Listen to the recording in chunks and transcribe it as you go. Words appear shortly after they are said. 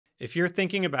If you're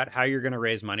thinking about how you're going to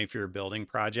raise money for your building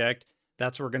project,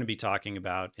 that's what we're going to be talking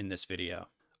about in this video.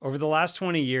 Over the last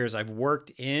 20 years, I've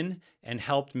worked in and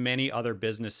helped many other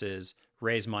businesses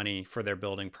raise money for their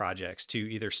building projects to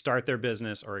either start their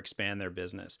business or expand their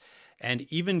business. And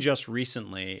even just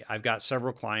recently, I've got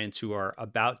several clients who are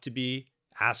about to be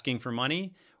asking for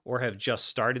money or have just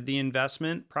started the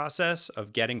investment process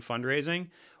of getting fundraising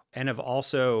and have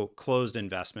also closed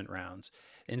investment rounds.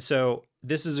 And so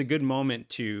this is a good moment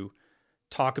to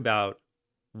talk about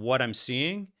what I'm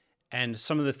seeing and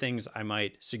some of the things I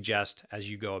might suggest as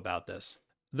you go about this.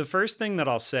 The first thing that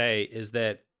I'll say is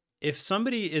that if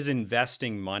somebody is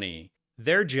investing money,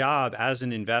 their job as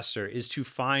an investor is to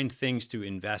find things to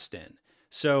invest in.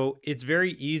 So it's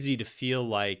very easy to feel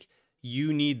like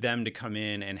you need them to come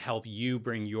in and help you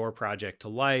bring your project to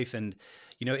life. And,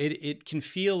 it can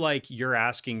feel like you're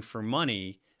asking for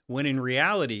money when in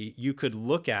reality, you could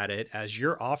look at it as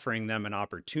you're offering them an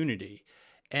opportunity.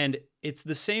 And it's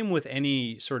the same with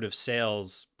any sort of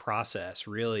sales process,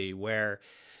 really, where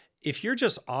if you're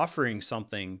just offering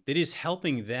something that is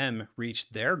helping them reach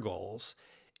their goals,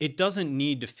 it doesn't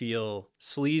need to feel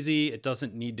sleazy. It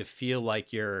doesn't need to feel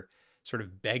like you're sort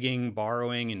of begging,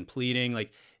 borrowing, and pleading.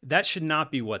 Like that should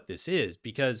not be what this is,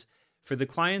 because for the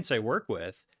clients I work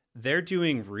with, they're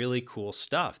doing really cool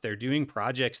stuff. They're doing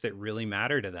projects that really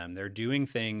matter to them. They're doing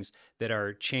things that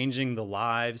are changing the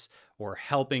lives or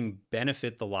helping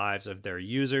benefit the lives of their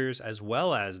users as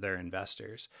well as their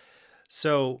investors.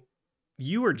 So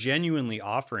you are genuinely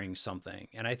offering something.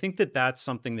 And I think that that's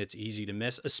something that's easy to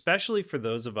miss, especially for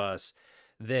those of us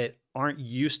that aren't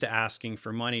used to asking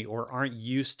for money or aren't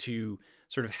used to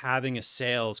sort of having a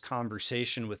sales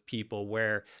conversation with people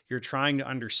where you're trying to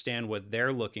understand what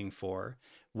they're looking for,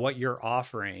 what you're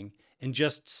offering, and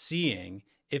just seeing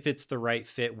if it's the right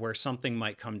fit where something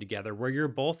might come together where you're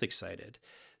both excited.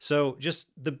 So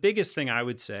just the biggest thing I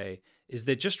would say is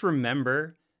that just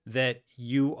remember that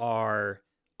you are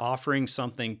offering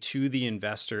something to the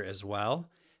investor as well,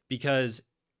 because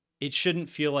it shouldn't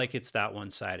feel like it's that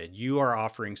one-sided. You are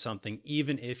offering something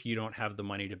even if you don't have the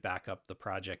money to back up the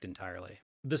project entirely.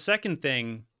 The second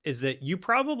thing is that you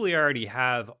probably already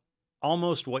have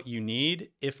almost what you need,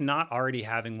 if not already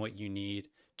having what you need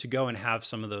to go and have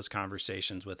some of those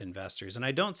conversations with investors. And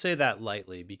I don't say that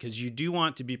lightly, because you do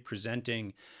want to be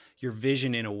presenting your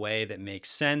vision in a way that makes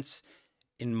sense.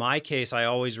 In my case, I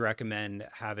always recommend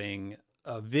having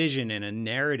a vision and a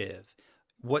narrative.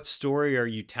 What story are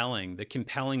you telling? The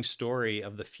compelling story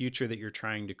of the future that you're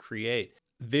trying to create,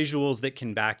 visuals that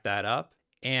can back that up,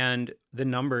 and the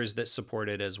numbers that support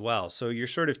it as well. So you're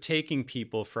sort of taking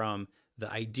people from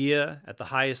the idea at the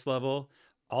highest level.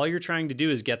 All you're trying to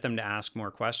do is get them to ask more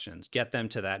questions, get them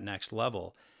to that next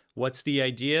level. What's the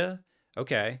idea?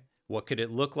 Okay. What could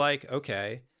it look like?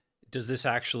 Okay. Does this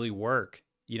actually work?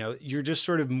 You're just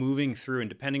sort of moving through, and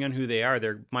depending on who they are,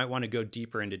 they might want to go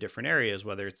deeper into different areas,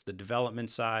 whether it's the development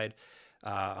side,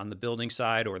 on the building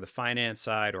side, or the finance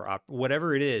side, or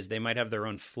whatever it is. They might have their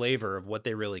own flavor of what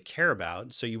they really care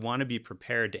about. So you want to be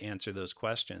prepared to answer those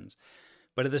questions.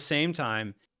 But at the same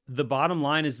time, the bottom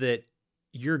line is that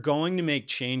you're going to make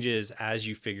changes as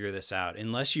you figure this out.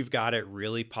 Unless you've got it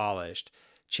really polished,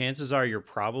 chances are you're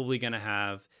probably going to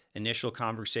have initial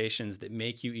conversations that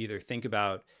make you either think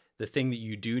about the thing that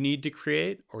you do need to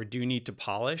create or do need to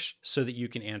polish so that you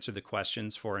can answer the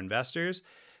questions for investors.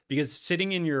 Because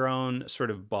sitting in your own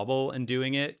sort of bubble and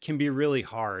doing it can be really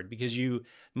hard, because you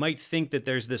might think that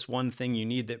there's this one thing you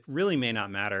need that really may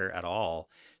not matter at all.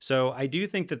 So I do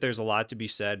think that there's a lot to be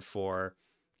said for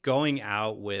going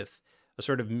out with a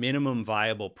sort of minimum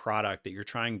viable product that you're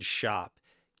trying to shop,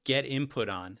 get input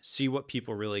on, see what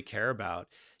people really care about.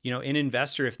 An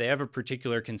investor, if they have a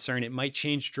particular concern, it might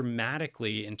change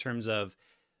dramatically in terms of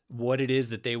what it is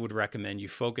that they would recommend you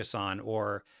focus on,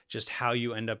 or just how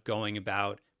you end up going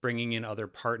about bringing in other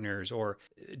partners or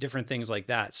different things like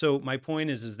that. So my point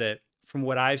is that from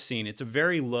what I've seen, it's a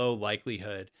very low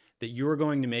likelihood that you're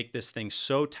going to make this thing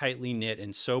so tightly knit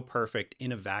and so perfect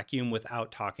in a vacuum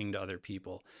without talking to other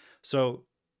people. So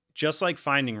just like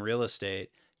finding real estate,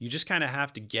 you just kind of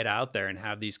have to get out there and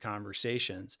have these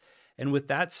conversations. And with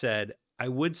that said, I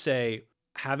would say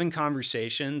having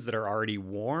conversations that are already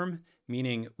warm,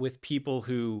 meaning with people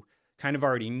who kind of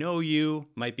already know you,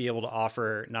 might be able to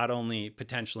offer not only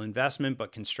potential investment,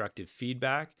 but constructive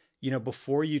feedback.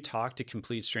 Before you talk to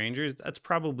complete strangers, that's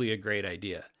probably a great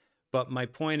idea. But my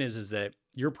point is that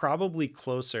you're probably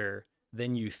closer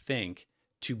than you think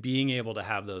to being able to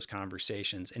have those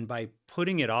conversations. And by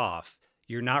putting it off,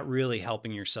 you're not really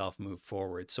helping yourself move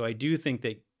forward. So I do think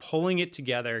that pulling it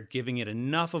together, giving it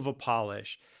enough of a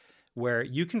polish where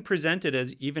you can present it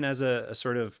as even as a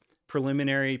sort of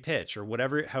preliminary pitch or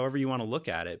whatever, however you want to look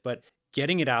at it. But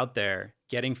getting it out there,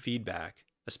 getting feedback,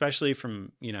 especially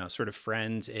from, sort of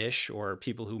friends-ish or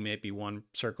people who may be one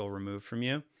circle removed from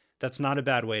you, that's not a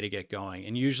bad way to get going.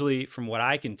 And usually, from what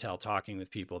I can tell talking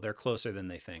with people, they're closer than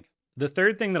they think. The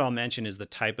third thing that I'll mention is the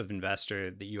type of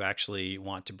investor that you actually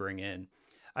want to bring in.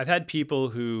 I've had people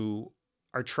who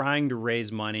are trying to raise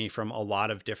money from a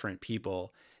lot of different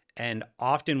people. And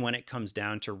often when it comes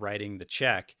down to writing the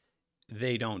check,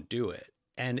 they don't do it.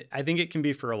 And I think it can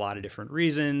be for a lot of different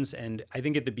reasons. And I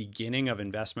think at the beginning of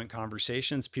investment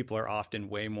conversations, people are often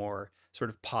way more sort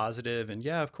of positive and,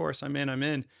 yeah, of course, I'm in.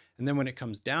 And then when it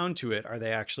comes down to it, are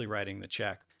they actually writing the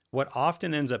check? What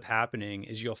often ends up happening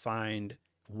is you'll find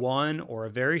one or a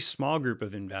very small group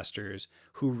of investors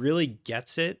who really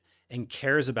gets it and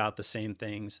cares about the same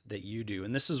things that you do.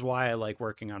 And this is why I like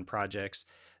working on projects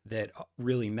that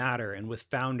really matter and with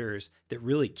founders that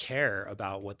really care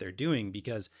about what they're doing,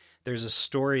 because there's a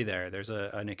story there. There's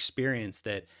an experience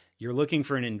that you're looking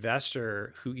for, an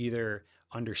investor who either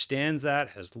understands that,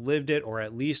 has lived it, or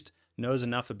at least knows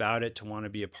enough about it to want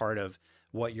to be a part of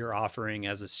what you're offering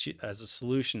as a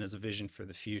solution, as a vision for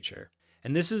the future.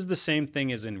 And this is the same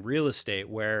thing as in real estate,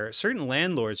 where certain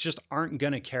landlords just aren't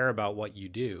going to care about what you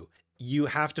do. You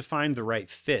have to find the right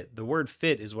fit. The word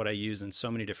fit is what I use in so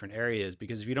many different areas,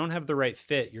 because if you don't have the right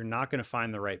fit, you're not going to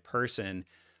find the right person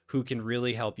who can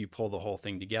really help you pull the whole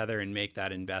thing together and make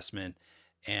that investment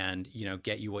and,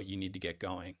 get you what you need to get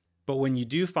going. But when you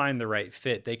do find the right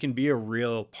fit, they can be a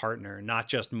real partner, not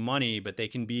just money, but they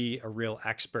can be a real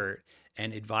expert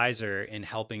and advisor in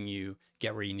helping you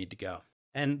get where you need to go.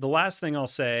 And the last thing I'll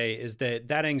say is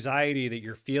that anxiety that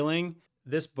you're feeling,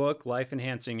 this book, Life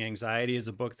Enhancing Anxiety, is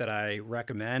a book that I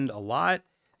recommend a lot.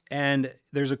 And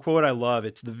there's a quote I love.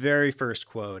 It's the very first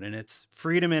quote, and it's,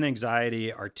 freedom and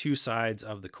anxiety are two sides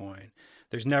of the coin.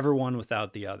 There's never one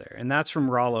without the other. And that's from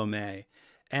Rollo May.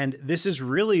 And this is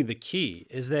really the key,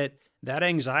 is that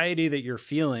anxiety that you're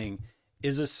feeling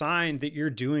is a sign that you're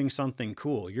doing something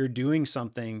cool. You're doing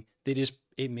something that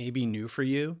it may be new for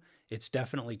you. It's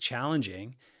definitely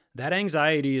challenging. That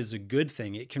anxiety is a good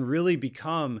thing. It can really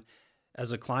become,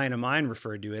 as a client of mine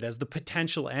referred to it, as the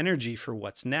potential energy for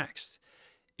what's next.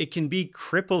 It can be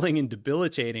crippling and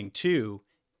debilitating too,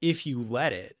 if you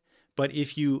let it. But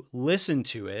if you listen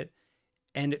to it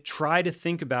and try to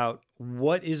think about,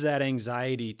 what is that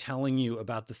anxiety telling you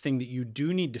about the thing that you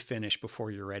do need to finish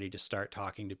before you're ready to start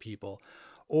talking to people?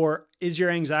 Or is your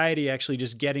anxiety actually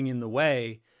just getting in the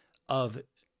way of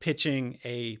pitching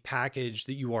a package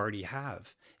that you already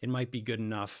have? It might be good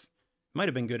enough. It might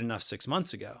have been good enough 6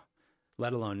 months ago,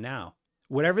 let alone now.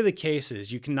 Whatever the case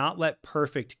is, you cannot let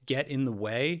perfect get in the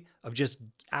way of just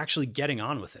actually getting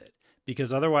on with it,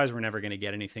 because otherwise we're never going to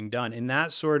get anything done. And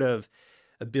that sort of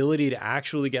ability to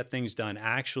actually get things done,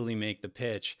 actually make the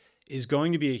pitch, is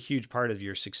going to be a huge part of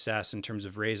your success in terms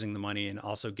of raising the money and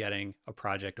also getting a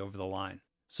project over the line.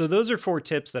 So those are 4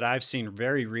 tips that I've seen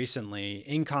very recently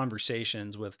in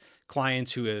conversations with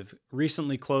clients who have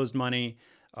recently closed money,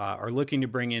 are looking to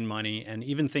bring in money, and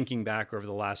even thinking back over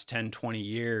the last 10, 20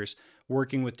 years,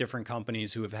 working with different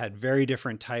companies who have had very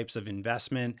different types of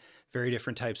investment, very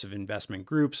different types of investment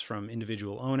groups, from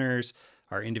individual owners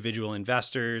or individual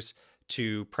investors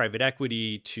to private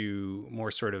equity to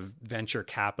more sort of venture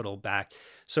capital backed.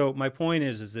 So my point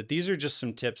is that these are just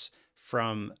some tips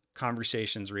from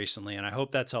conversations recently, and I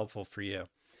hope that's helpful for you.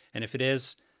 And if it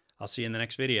is, I'll see you in the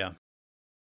next video.